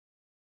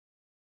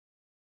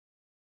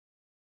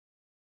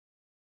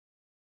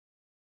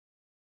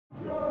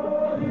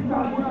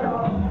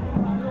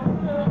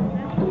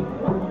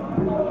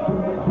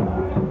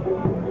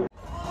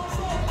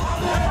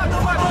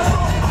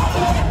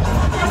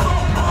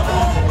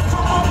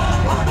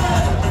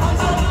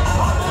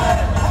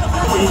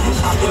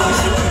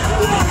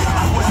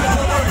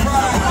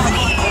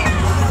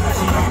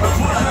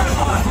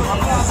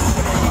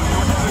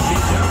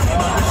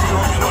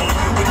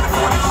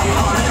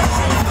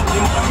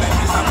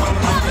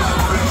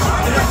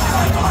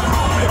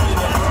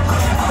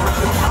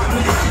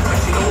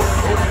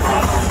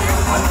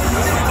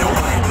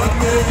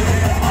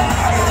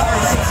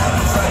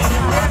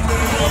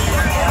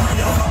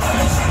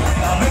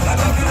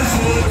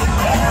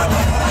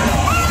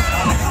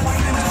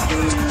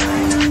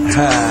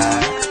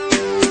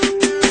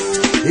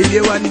If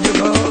you want to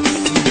go,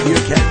 you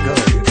can go,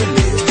 you can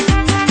live.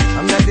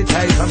 I'm not the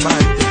type of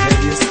man to tell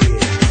you stay.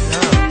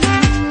 No.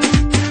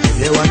 If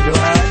you want to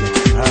hard.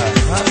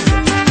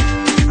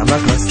 I'm a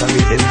Costa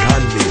Rican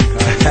convict.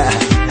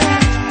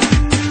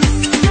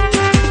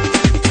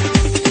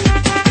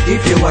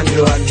 If you want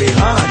to hard me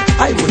hard,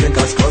 I wouldn't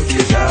cause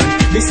confusion.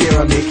 This year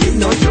I'm making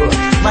no joke.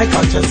 My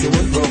conscience it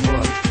won't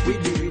provoke. We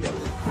do it.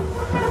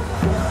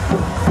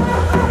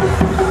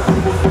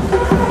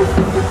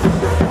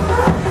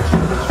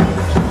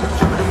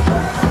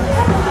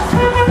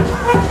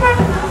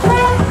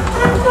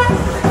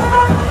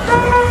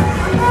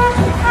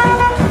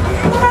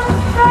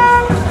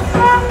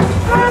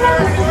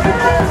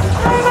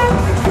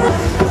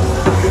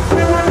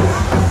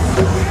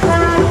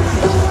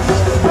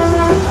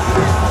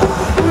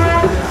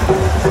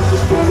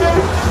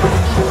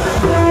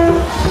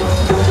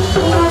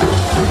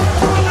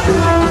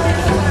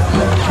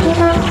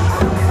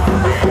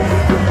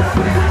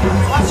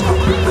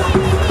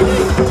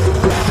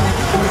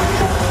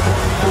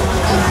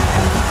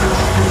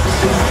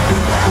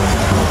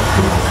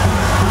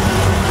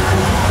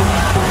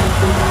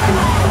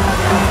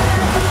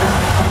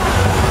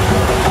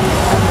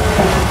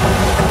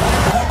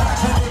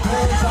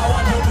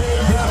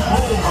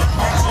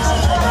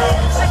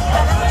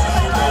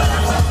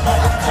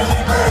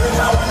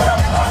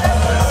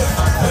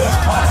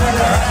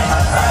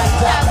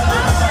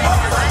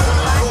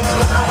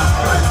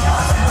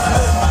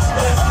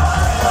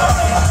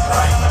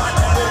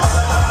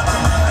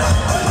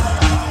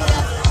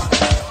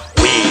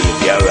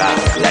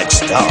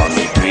 Storm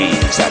the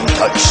breeze and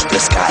touch the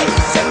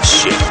skies and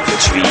shift the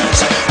trees.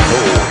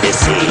 Oh, they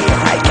say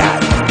I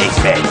can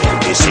defend.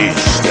 This is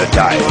the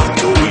time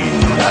to win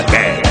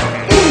again.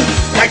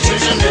 Like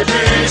trees in the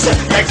breeze,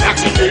 like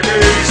rocks in the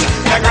breeze,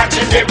 like rocks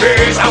in the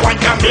breeze. I want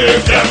to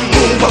make them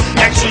move.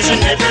 Like trees in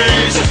the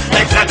breeze,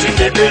 like rocks in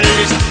the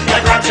breeze,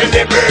 like rocks in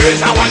the breeze.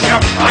 I want to.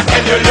 I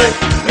tell you left,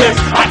 left.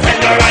 I tell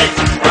you right,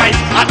 right.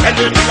 I tell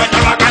you do what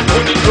you rock and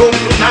turn it room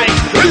tonight.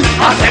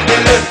 I tell you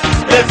left,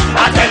 left.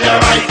 I tell you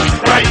right,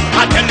 right.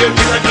 I tell you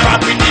we were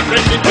happy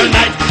different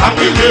tonight, and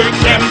we make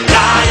them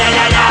fly,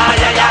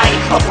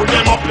 I put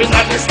them up in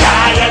the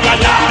sky, I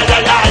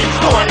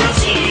wanna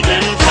see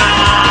them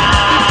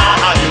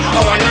fly,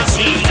 I wanna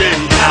see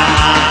them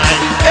fly.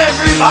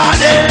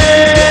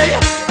 Everybody,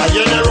 I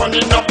hear they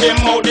running up their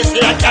mouth, they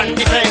say I can't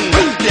defend.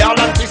 They all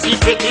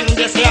anticipating,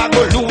 they say I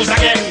go lose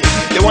again.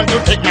 They want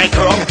to take my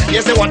crown,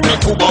 yes they want me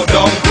to bow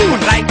down.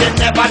 But like they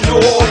never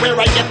know where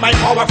I get my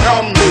power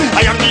from.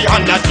 I am the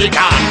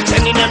undertaker,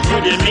 sending them to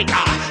the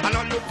maker.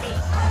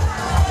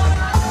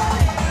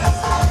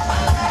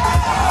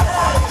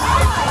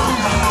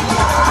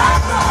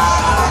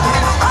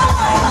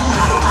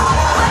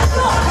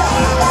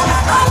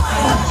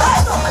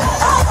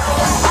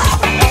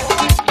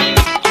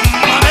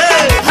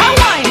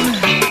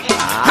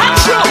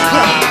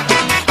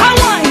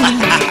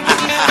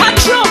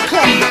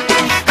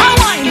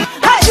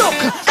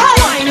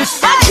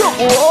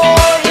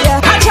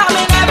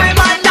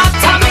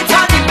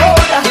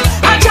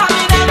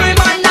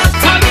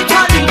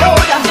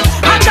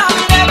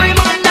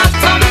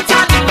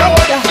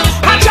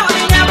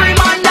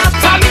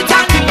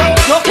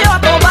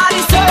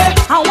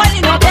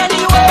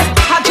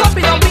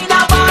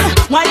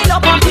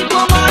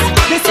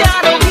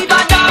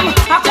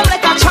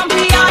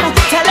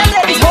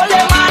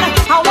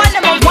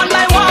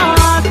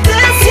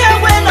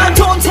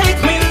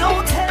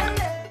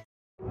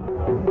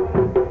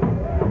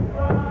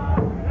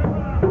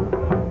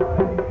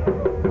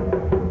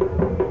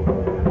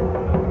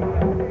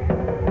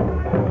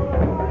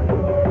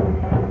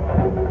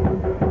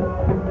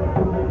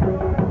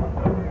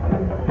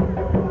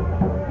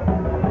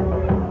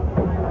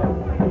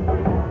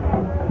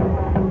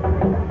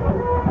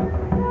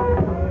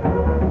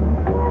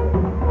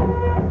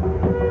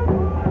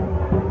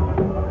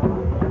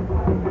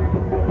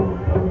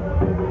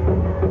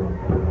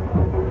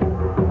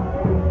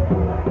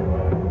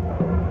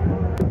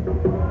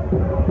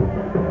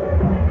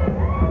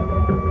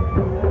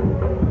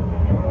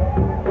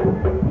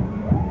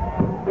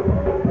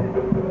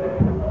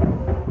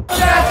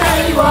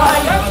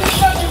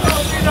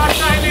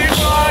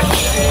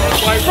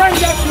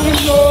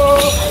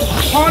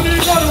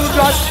 Honey,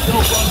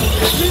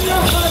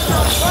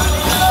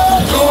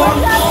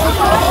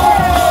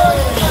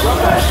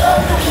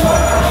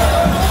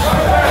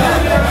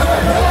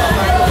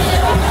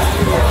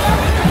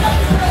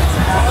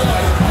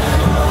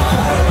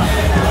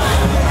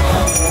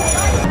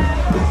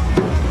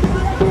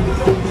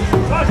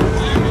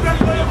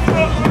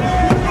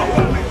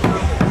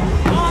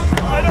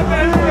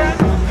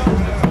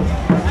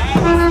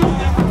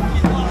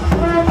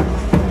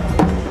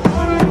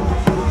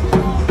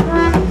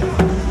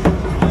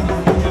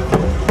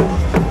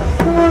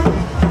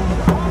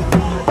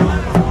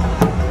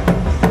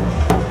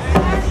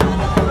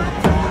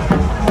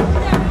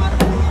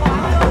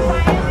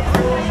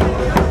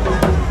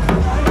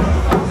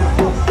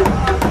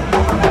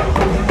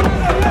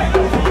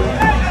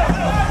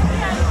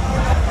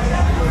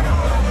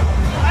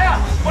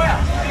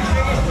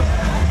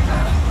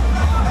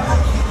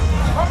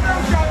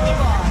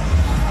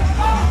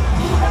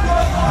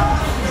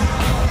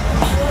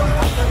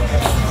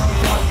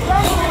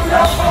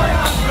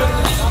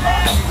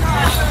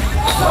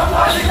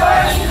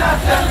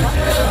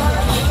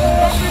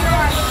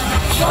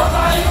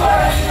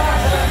 Survival.